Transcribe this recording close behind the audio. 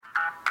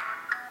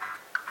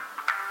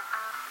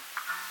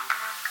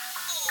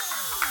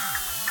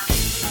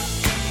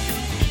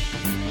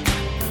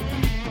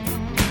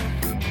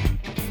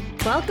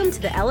Welcome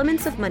to the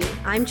Elements of Money.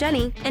 I'm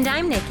Jenny. And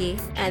I'm Nikki.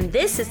 And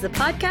this is the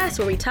podcast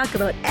where we talk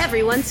about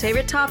everyone's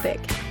favorite topic.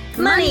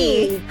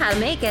 Money! How to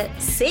make it,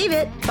 Save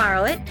it.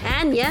 borrow it,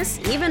 And yes,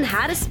 even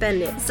how to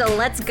spend it. so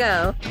let's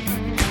go.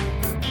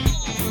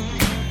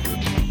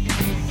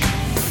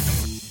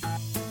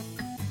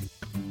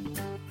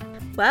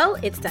 Well,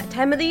 it's that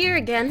time of the year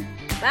again.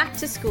 Back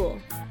to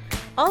school.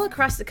 All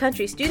across the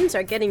country, students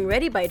are getting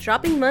ready by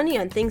dropping money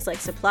on things like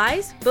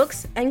supplies,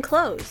 books, and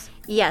clothes.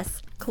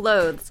 Yes,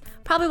 clothes.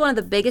 Probably one of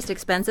the biggest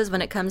expenses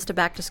when it comes to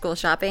back-to-school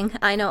shopping.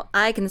 I know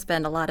I can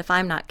spend a lot if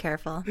I'm not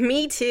careful.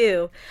 Me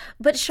too.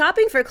 But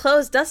shopping for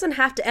clothes doesn't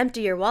have to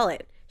empty your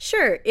wallet.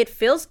 Sure, it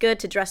feels good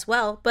to dress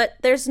well, but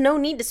there's no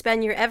need to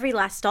spend your every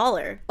last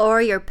dollar.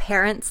 Or your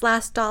parents'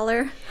 last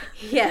dollar.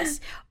 Yes,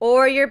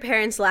 or your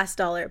parents' last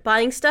dollar,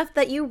 buying stuff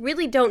that you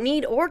really don't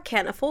need or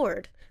can't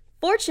afford.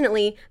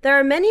 Fortunately, there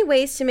are many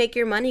ways to make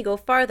your money go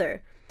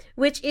farther,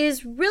 which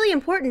is really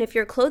important if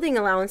your clothing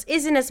allowance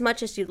isn't as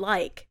much as you'd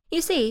like. You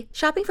see,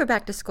 shopping for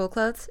back-to-school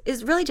clothes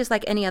is really just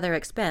like any other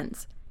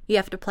expense. You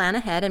have to plan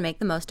ahead and make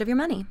the most of your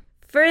money.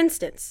 For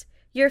instance,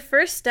 your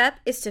first step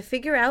is to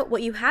figure out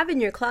what you have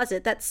in your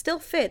closet that still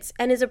fits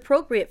and is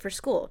appropriate for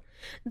school.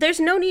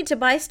 There's no need to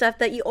buy stuff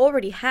that you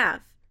already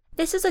have.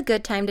 This is a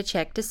good time to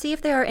check to see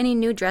if there are any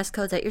new dress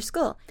codes at your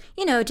school.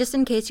 You know, just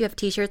in case you have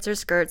t-shirts or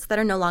skirts that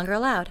are no longer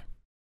allowed.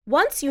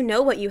 Once you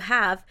know what you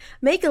have,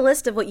 make a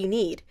list of what you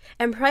need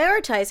and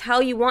prioritize how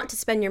you want to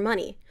spend your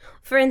money.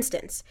 For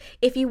instance,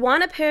 if you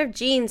want a pair of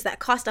jeans that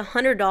cost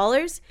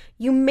 $100,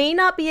 you may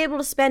not be able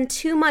to spend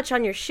too much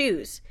on your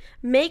shoes.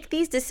 Make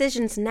these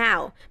decisions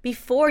now,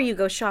 before you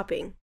go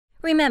shopping.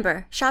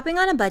 Remember, shopping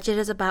on a budget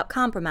is about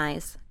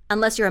compromise.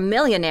 Unless you're a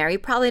millionaire, you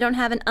probably don't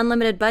have an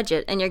unlimited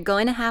budget and you're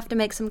going to have to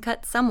make some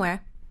cuts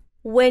somewhere.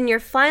 When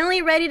you're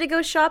finally ready to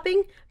go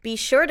shopping, be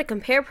sure to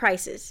compare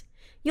prices.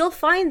 You'll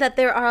find that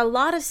there are a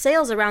lot of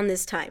sales around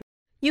this time.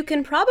 You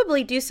can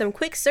probably do some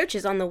quick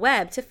searches on the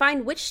web to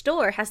find which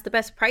store has the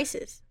best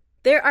prices.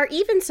 There are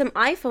even some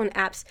iPhone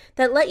apps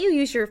that let you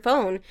use your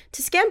phone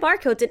to scan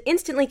barcodes and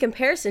instantly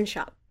comparison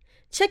shop.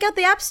 Check out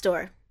the App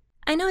Store.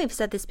 I know we've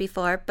said this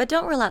before, but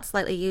don't rule out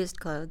slightly used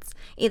clothes,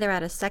 either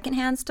at a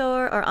secondhand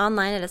store or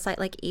online at a site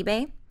like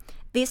eBay.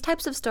 These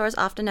types of stores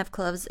often have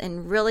clothes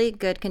in really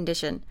good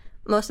condition.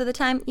 Most of the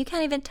time, you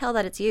can't even tell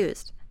that it's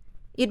used.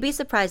 You'd be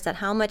surprised at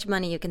how much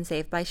money you can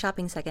save by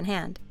shopping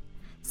secondhand.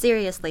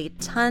 Seriously,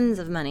 tons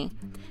of money.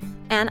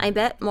 And I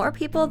bet more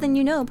people than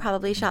you know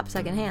probably shop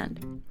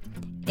secondhand.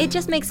 It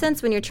just makes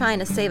sense when you're trying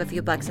to save a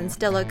few bucks and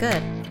still look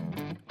good.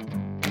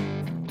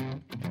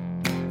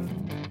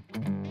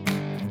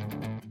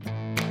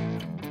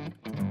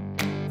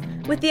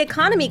 With the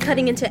economy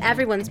cutting into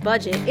everyone's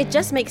budget, it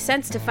just makes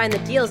sense to find the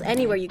deals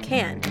anywhere you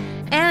can,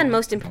 and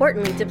most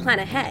importantly, to plan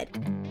ahead.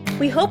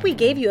 We hope we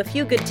gave you a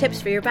few good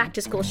tips for your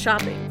back-to-school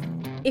shopping.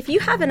 If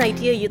you have an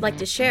idea you'd like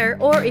to share,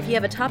 or if you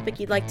have a topic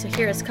you'd like to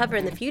hear us cover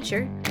in the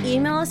future,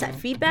 email us at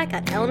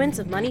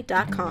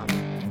feedback@elementsofmoney.com.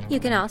 You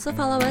can also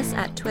follow us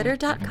at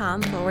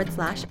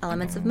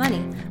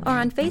twitter.com/elementsofmoney or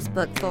on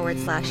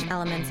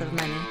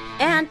Facebook/elementsofmoney.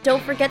 And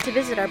don't forget to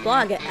visit our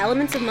blog at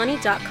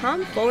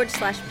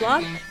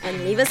elementsofmoney.com/blog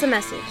and leave us a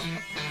message.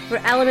 For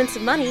Elements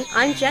of Money,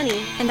 I'm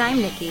Jenny. And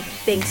I'm Nikki.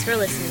 Thanks for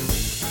listening.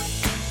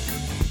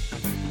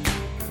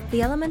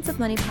 The Elements of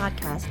Money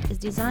podcast is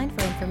designed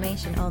for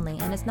information only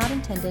and is not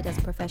intended as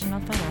professional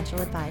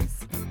financial advice.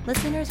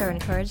 Listeners are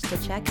encouraged to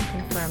check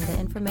and confirm the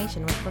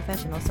information with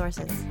professional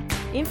sources.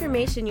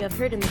 Information you have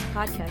heard in this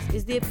podcast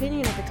is the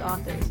opinion of its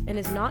authors and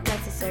is not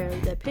necessarily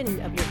the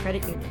opinion of your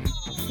credit union.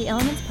 The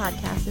Elements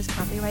podcast is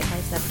copyright by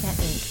Subcat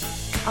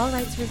Inc. All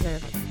rights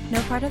reserved.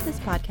 No part of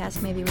this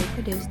podcast may be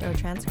reproduced or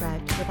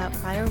transcribed without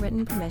prior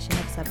written permission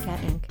of Subcat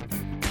Inc.